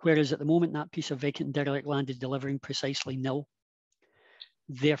stream. Whereas at the moment, that piece of vacant and derelict land is delivering precisely nil.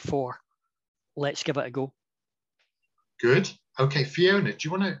 Therefore, let's give it a go. Good. Okay, Fiona, do you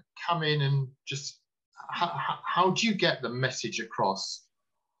want to come in and just, how do you get the message across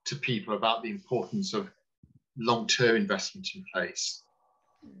to people about the importance of long-term investment in place?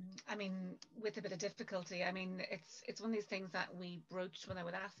 I mean, with a bit of difficulty. I mean, it's one of these things that we broached when I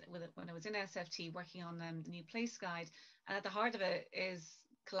was in SFT working on the new place guide, and at the heart of it is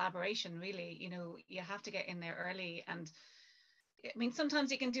collaboration. Really, you know, you have to get in there early, and I mean,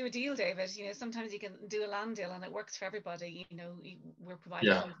 sometimes you can do a deal, David. You know, sometimes you can do a land deal and it works for everybody. You know, we're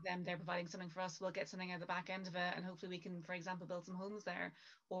providing something for them, they're providing something for us. We'll get something out of the back end of it, and hopefully we can, for example, build some homes there,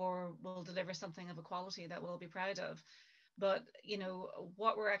 or we'll deliver something of a quality that we'll be proud of. But, you know,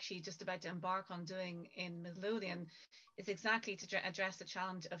 what we're actually just about to embark on doing in Midlothian is exactly to address the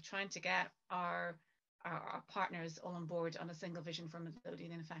challenge of trying to get our partners all on board on a single vision for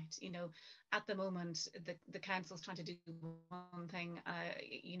Midlothian. In fact, you know, at the moment, the council's trying to do one thing,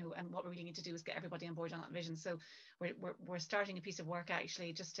 you know, and what we really need to do is get everybody on board on that vision. So we're starting a piece of work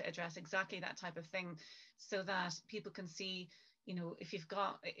actually just to address exactly that type of thing, so that people can see, you know,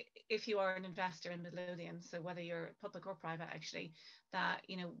 if you are an investor in Midlothian, so whether you're public or private, actually, that,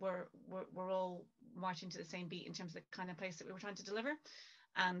 you know, we're all marching to the same beat in terms of the kind of place that we were trying to deliver.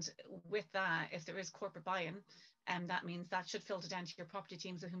 And with that, if there is corporate buy-in, that means that should filter down to your property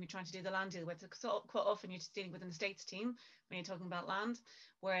teams with whom you're trying to do the land deal with. So quite often you're just dealing with an estates team, when you're talking about land,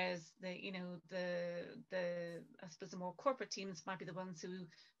 whereas the I suppose the more corporate teams might be the ones who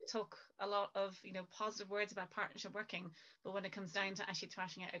talk a lot of positive words about partnership working, but when it comes down to actually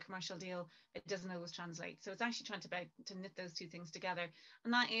thrashing out a commercial deal, it doesn't always translate. So it's actually trying to knit those two things together,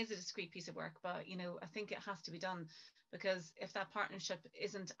 and that is a discrete piece of work, but I think it has to be done, because if that partnership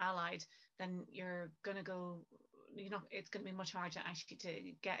isn't allied, then you're going to go, it's going to be much harder actually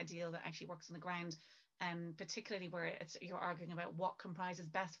to get a deal that actually works on the ground, particularly where you're arguing about what comprises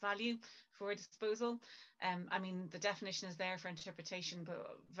best value for a disposal. I mean, the definition is there for interpretation,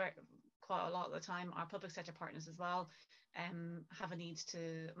 but quite a lot of the time, our public sector partners as well have a need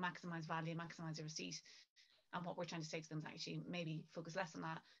to maximise value, maximise the receipt. And what we're trying to say to them is actually maybe focus less on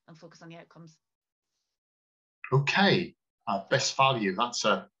that and focus on the outcomes. Okay, best value.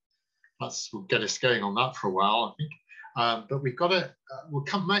 Will get us going on that for a while, I think. But we've got to.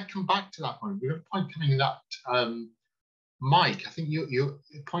 Might come back to that point. We've got a point coming up. Mike, I think you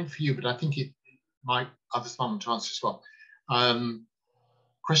point for you, but I think it might others want to answer as well.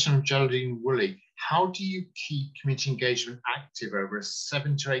 Question from Geraldine Woolley: how do you keep community engagement active over a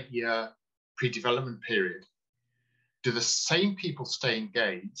 7 to 8 year pre-development period? Do the same people stay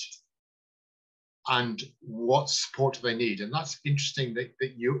engaged? And what support do they need? And that's interesting that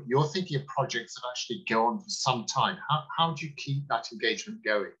you're thinking of projects that actually go on for some time. How do you keep that engagement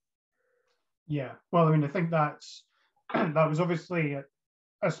going? Yeah, well, I mean, I think that was obviously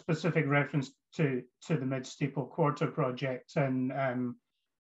a specific reference to the Mid-Steeple Quarter project. And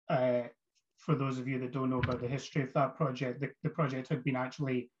for those of you that don't know about the history of that project, the project had been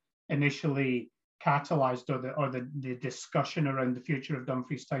actually initially catalysed, or the discussion around the future of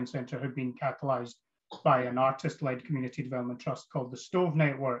Dumfries Town Centre had been catalysed by an artist-led community development trust called the Stove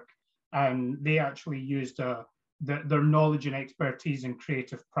Network, and they actually used their knowledge and expertise in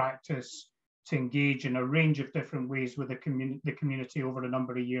creative practice to engage in a range of different ways with the community over a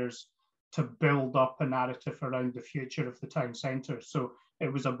number of years to build up a narrative around the future of the town centre. So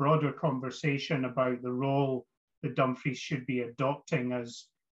it was a broader conversation about the role that Dumfries should be adopting as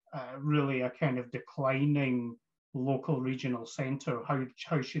really a kind of declining local regional centre.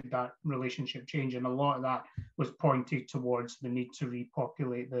 How should that relationship change? And a lot of that was pointed towards the need to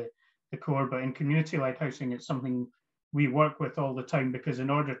repopulate the core. But in community-led housing, it's something we work with all the time, because in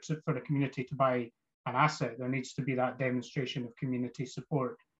order for the community to buy an asset, there needs to be that demonstration of community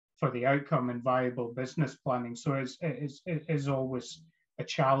support for the outcome and viable business planning. So it is always a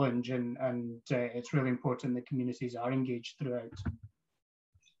challenge, and it's really important that communities are engaged throughout.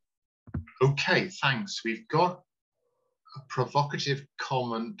 Okay, thanks. We've got a provocative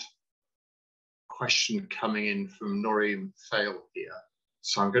question coming in from Noreen Thale here.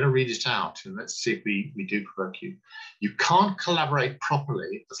 So I'm going to read it out, and let's see if we do provoke you. You can't collaborate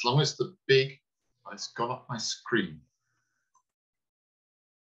properly as long as the big, it's gone off my screen.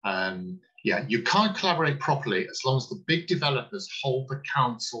 Yeah, you can't collaborate properly as long as the big developers hold the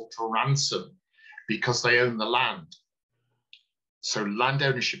council to ransom because they own the land. So land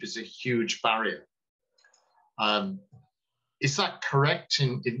ownership is a huge barrier. Is that correct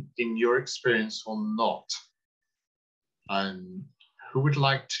in your experience or not? Who would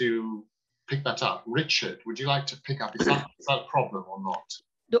like to pick that up? Richard, would you like to pick up? Is that a problem or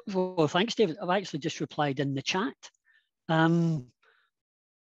not? Well, thanks, David. I've actually just replied in the chat.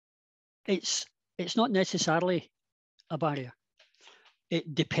 It's not necessarily a barrier.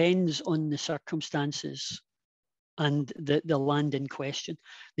 It depends on the circumstances and the land in question.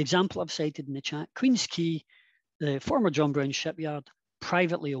 The example I've cited in the chat, Queen's Quay, the former John Brown shipyard,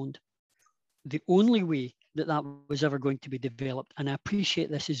 privately owned. The only way that was ever going to be developed, and I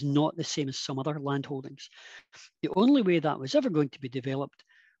appreciate this is not the same as some other land holdings, the only way that was ever going to be developed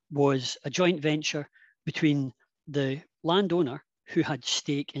was a joint venture between the landowner, who had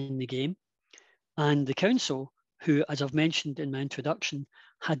stake in the game, and the council, who, as I've mentioned in my introduction,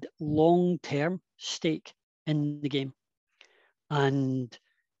 had long-term stake in the game. And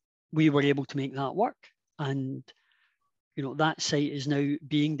we were able to make that work. And that site is now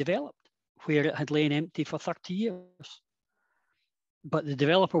being developed, where it had lain empty for 30 years. But the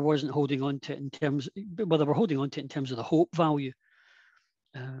developer wasn't holding on to it in terms, well, they were holding on to it in terms of the hope value.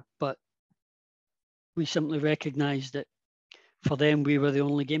 But we simply recognised that for them, we were the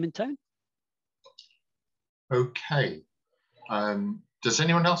only game in town. Okay. Does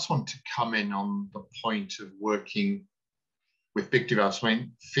anyone else want to come in on the point of working with big developers? I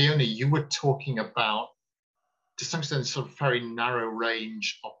mean, Fiona, you were talking about, to some extent, sort of very narrow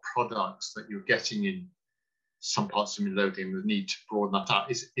range of products that you're getting in some parts of Midlothian, the need to broaden that out.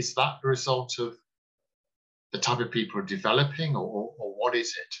 Is that the result of the type of people are developing, or what is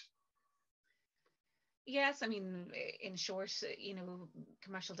it? Yes, I mean, in short, you know,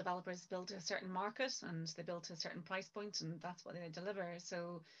 commercial developers build to a certain market and they build to a certain price point, and that's what they deliver.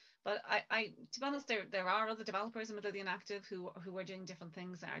 So, but to be honest, there are other developers in Midlothian active who are doing different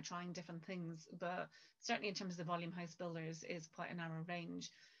things, that are trying different things. But certainly in terms of the volume house builders is quite a narrow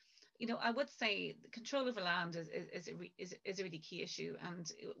range. You know, I would say the control over land is a really key issue,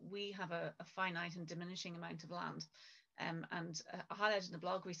 and we have a finite and diminishing amount of land. And I highlighted in the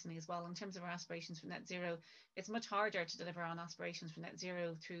blog recently as well, in terms of our aspirations for net zero, it's much harder to deliver on aspirations for net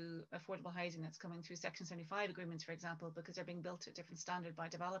zero through affordable housing that's coming through Section 75 agreements, for example, because they're being built to a different standard by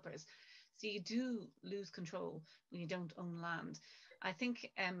developers. So you do lose control when you don't own land. I think,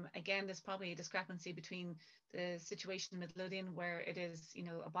 again, there's probably a discrepancy between the situation in Midlothian, where it is, you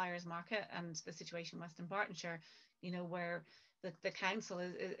know, a buyer's market, and the situation in Western Dunbartonshire, you know, where the council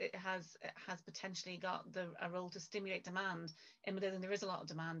has potentially got a role to stimulate demand. In Midlothian, there is a lot of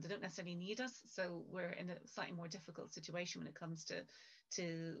demand. They don't necessarily need us, so we're in a slightly more difficult situation when it comes to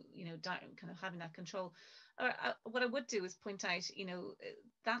you know, kind of having that control. What I would do is point out, you know,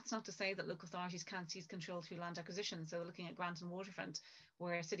 that's not to say that local authorities can't seize control through land acquisition. So looking at Granton Waterfront,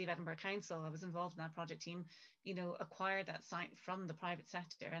 where City of Edinburgh Council, I was involved in that project team, you know, acquired that site from the private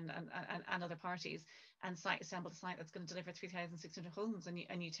sector and other parties, and assembled a site that's going to deliver 3,600 homes,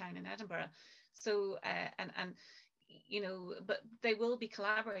 a new town in Edinburgh. So, you know, but they will be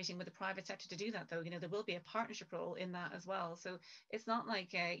collaborating with the private sector to do that, though. You know, there will be a partnership role in that as well. So it's not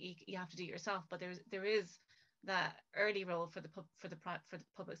like you have to do it yourself, but there is that early role for the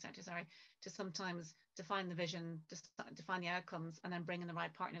public sector, sorry, to sometimes define the vision, define the outcomes, and then bring in the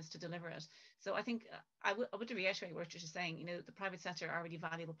right partners to deliver it. So I think I would reiterate what Richard is saying. You know, the private sector are already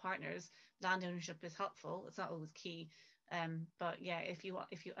valuable partners. Land ownership is helpful. It's not always key. But yeah, I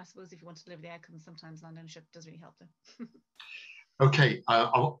suppose if you want to deliver the outcomes, sometimes land ownership does really help them. Okay,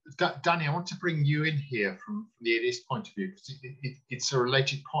 Danny, I want to bring you in here from the ADS point of view, because it's a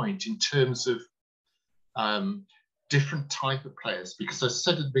related point in terms of different type of players, because I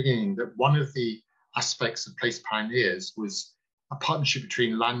said at the beginning that one of the aspects of Place Pioneers was a partnership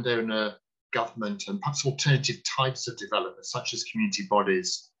between landowner, government, and perhaps alternative types of developers, such as community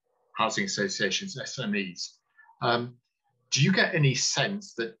bodies, housing associations, SMEs. Do you get any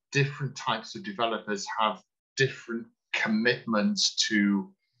sense that different types of developers have different commitments to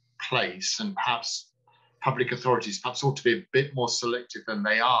place, and perhaps public authorities perhaps ought to be a bit more selective than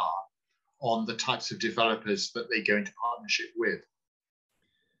they are on the types of developers that they go into partnership with?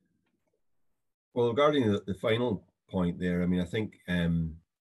 Well, regarding the final point there, I mean, I think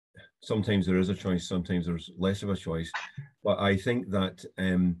sometimes there is a choice, sometimes there's less of a choice. But I think that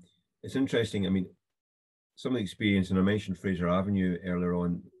it's interesting. I mean, some of the experience, and I mentioned Fraser Avenue earlier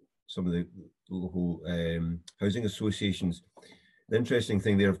on, some of the local housing associations. The interesting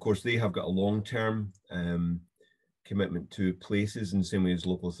thing there, of course, they have got a long-term commitment to places in the same way as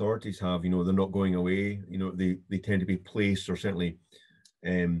local authorities have. You know, they're not going away. You know, they tend to be placed, or certainly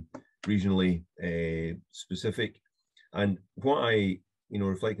regionally specific. And what I, you know,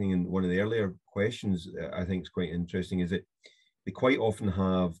 reflecting in one of the earlier questions, I think is quite interesting, is that they quite often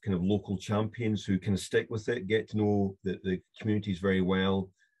have kind of local champions who kind of stick with it, get to know the communities very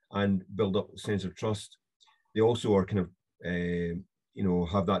well, and build up a sense of trust. They also are kind of, you know,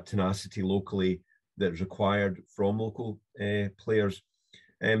 have that tenacity locally that is required from local players.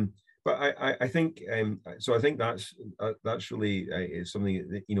 But I think, so I think that's really is something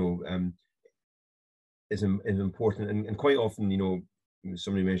that, you know, is important. And quite often, you know,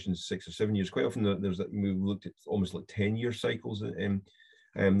 somebody mentioned 6 or 7 years, quite often there's that, we've looked at almost like 10-year cycles that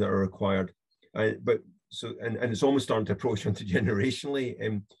are required. But so, and it's almost starting to approach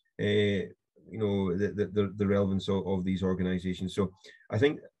intergenerationally, you know, the relevance of these organizations. So I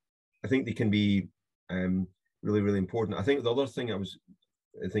think they can be really, really important. I think the other thing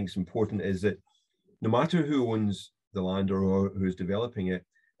I think is important is that no matter who owns the land or who is developing it,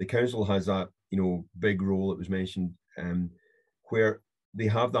 the council has that, you know, big role that was mentioned, where they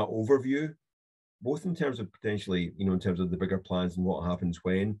have that overview, both in terms of potentially, you know, in terms of the bigger plans and what happens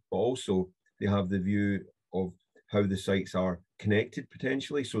when, but also they have the view of how the sites are connected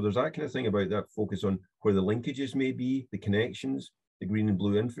potentially. So there's that kind of thing about that focus on where the linkages may be, the connections, the green and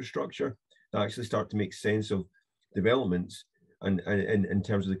blue infrastructure, that actually start to make sense of developments and in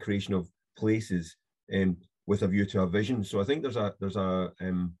terms of the creation of places with a view to a vision. So I think there's a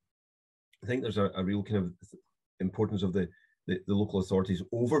real kind of importance of the local authorities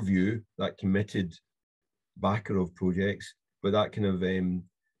overview, that committed backer of projects, but that kind of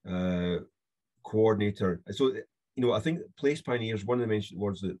coordinator. So, you know, I think Place Pioneers, one of the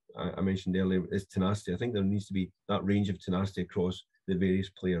words that I mentioned earlier is tenacity. I think there needs to be that range of tenacity across the various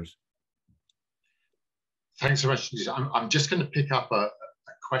players. Thanks so much. I'm just going to pick up a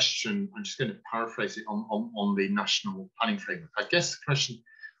question. I'm just going to paraphrase it on the national planning framework. I guess the question,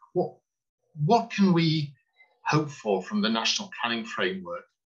 what can we hope for from the national planning framework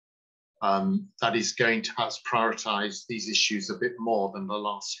that is going to perhaps prioritise these issues a bit more than the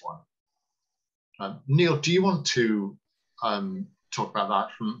last one? Neil, do you want to talk about that?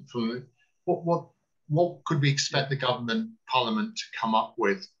 From what could we expect the government, Parliament to come up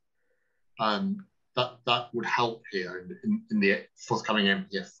with that would help here in the forthcoming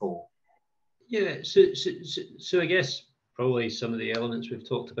MPF4? Yeah, so I guess probably some of the elements we've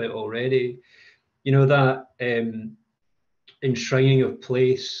talked about already. You know, that enshrining of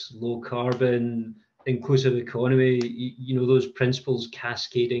place, low carbon, inclusive economy, you know, those principles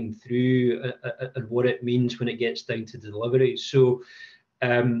cascading through and what it means when it gets down to delivery. So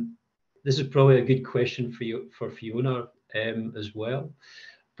this is probably a good question for Fiona as well.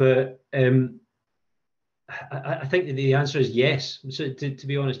 But I think the answer is yes. So to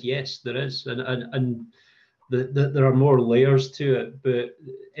be honest, yes, there is, and there are more layers to it. But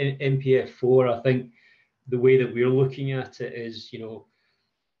MPF4, I think the way that we're looking at it is, you know,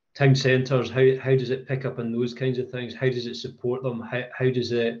 town centres. How does it pick up on those kinds of things? How does it support them? How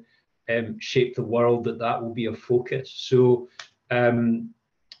does it shape the world that will be a focus? So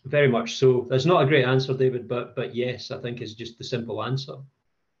very much so. That's not a great answer, David, but yes, I think is just the simple answer.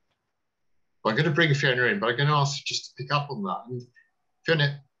 Well, I'm going to bring Fiona in, but I'm going to ask you just to pick up on that. And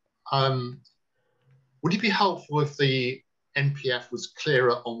Fiona, would it be helpful if the NPF was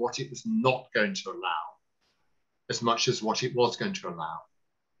clearer on what it was not going to allow as much as what it was going to allow?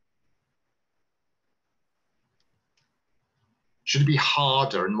 Should it be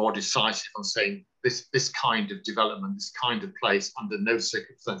harder and more decisive on saying this kind of development, this kind of place, under no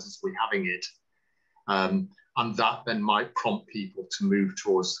circumstances are we having it? And that then might prompt people to move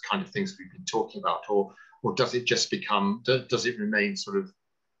towards the kind of things we've been talking about, or does it just become, does it remain sort of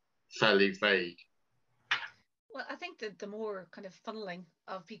fairly vague? Well, I think that the more kind of funneling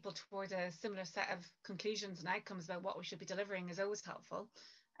of people towards a similar set of conclusions and outcomes about what we should be delivering is always helpful.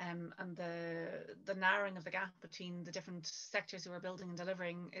 And the narrowing of the gap between the different sectors who are building and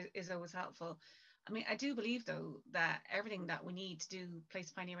delivering is always helpful. I mean, I do believe, though, that everything that we need to do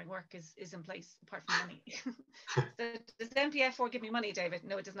place pioneering work is in place, apart from money. So does MPF4 give me money, David?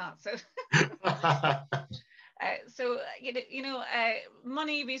 No, it does not. So,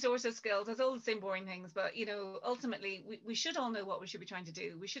 money, resources, skills, that's all the same boring things. But, you know, ultimately, we should all know what we should be trying to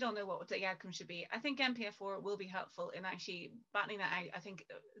do. We should all know what the outcome should be. I think MPF4 will be helpful in actually battening that out, I think,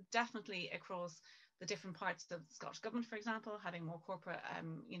 definitely across the different parts of the Scottish Government, for example, having more corporate,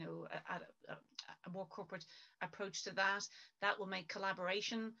 a more corporate approach to that. That will make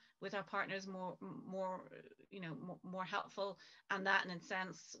collaboration with our partners more helpful, and that, in a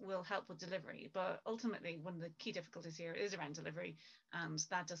sense, will help with delivery. But ultimately, one of the key difficulties here is around delivery, and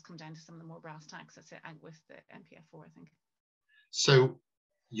that does come down to some of the more brass tacks that sit out with the MPF4, I think. So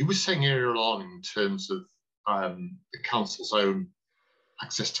you were saying earlier on, in terms of the council's own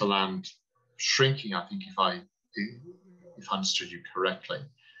access to land shrinking, I think, if I understood you correctly.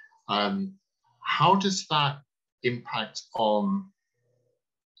 How does that impact on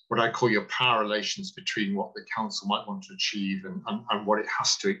what I call your power relations between what the council might want to achieve and what it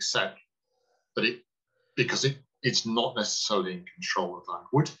has to accept, because it's not necessarily in control of that?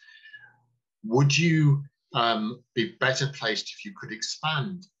 Would you be better placed if you could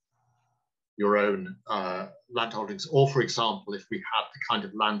expand your own land holdings, or, for example, if we had the kind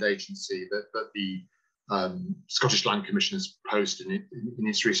of land agency that the Scottish Land Commission has proposed in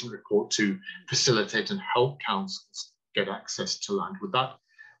its recent report to facilitate and help councils get access to land?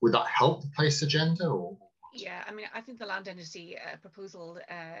 Would that help the place agenda? Or? Yeah, I mean, I think the land agency proposal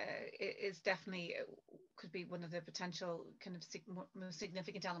is definitely could be one of the potential kind of most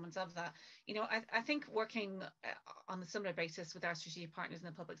significant elements of that. You know, I think working on a similar basis with our strategic partners in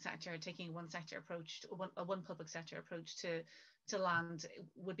the public sector, taking a one public sector approach to land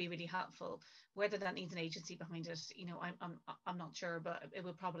would be really helpful. Whether that needs an agency behind it, you know, I'm not sure, but it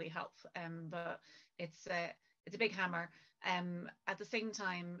would probably help. But it's a big hammer. At the same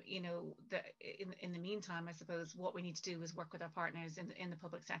time, you know, in the meantime, I suppose what we need to do is work with our partners in the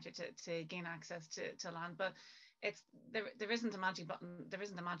public sector to gain access to land. But there isn't a magic button, there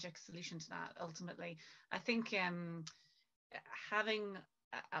isn't a magic solution to that ultimately. I think having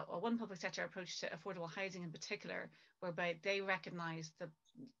a one public sector approach to affordable housing in particular, whereby they recognise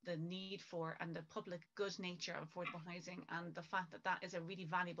the need for and the public good nature of affordable housing, and the fact that that is a really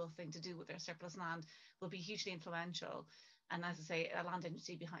valuable thing to do with their surplus land, will be hugely influential. And as I say, a land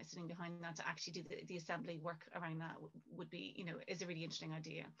agency sitting behind that to actually do the assembly work around that would be, you know, is a really interesting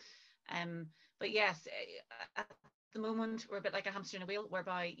idea. But yes, at the moment we're a bit like a hamster in a wheel,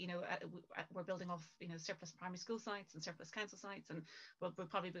 whereby we're building off surplus primary school sites and surplus council sites, and we'll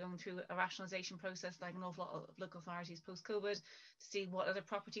probably be going through a rationalisation process like an awful lot of local authorities post-COVID to see what other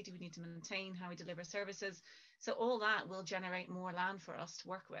property do we need to maintain, how we deliver services. So all that will generate more land for us to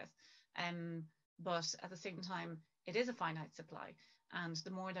work with. But at the same time, it is a finite supply, and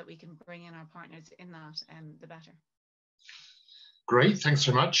the more that we can bring in our partners in that, the better. Great, thanks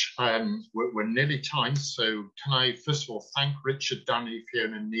very much. We're nearly time, so can I first of all thank Richard, Danny,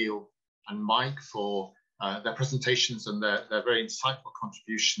 Fiona, Neil and Mike for their presentations and their very insightful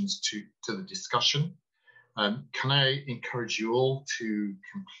contributions to the discussion. Can I encourage you all to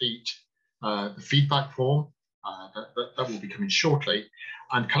complete the feedback form that will be coming shortly?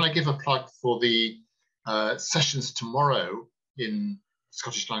 And can I give a plug for the sessions tomorrow in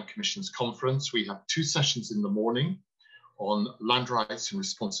Scottish Land Commission's conference? We have 2 sessions in the morning on land rights and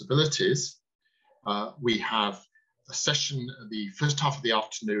responsibilities. We have a session the first half of the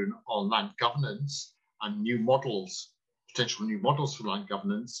afternoon on land governance and new models, potential new models for land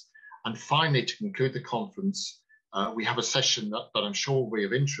governance. And finally, to conclude the conference, we have a session that I'm sure will be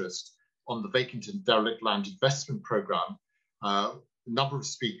of interest on the vacant and derelict land investment programme. A number of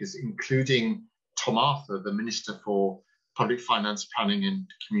speakers, including Tom Arthur, the Minister for Public Finance, Planning and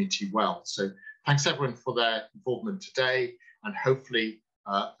Community Wealth. So thanks everyone for their involvement today, and hopefully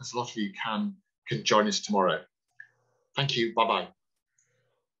as a lot of you can join us tomorrow. Thank you, bye-bye.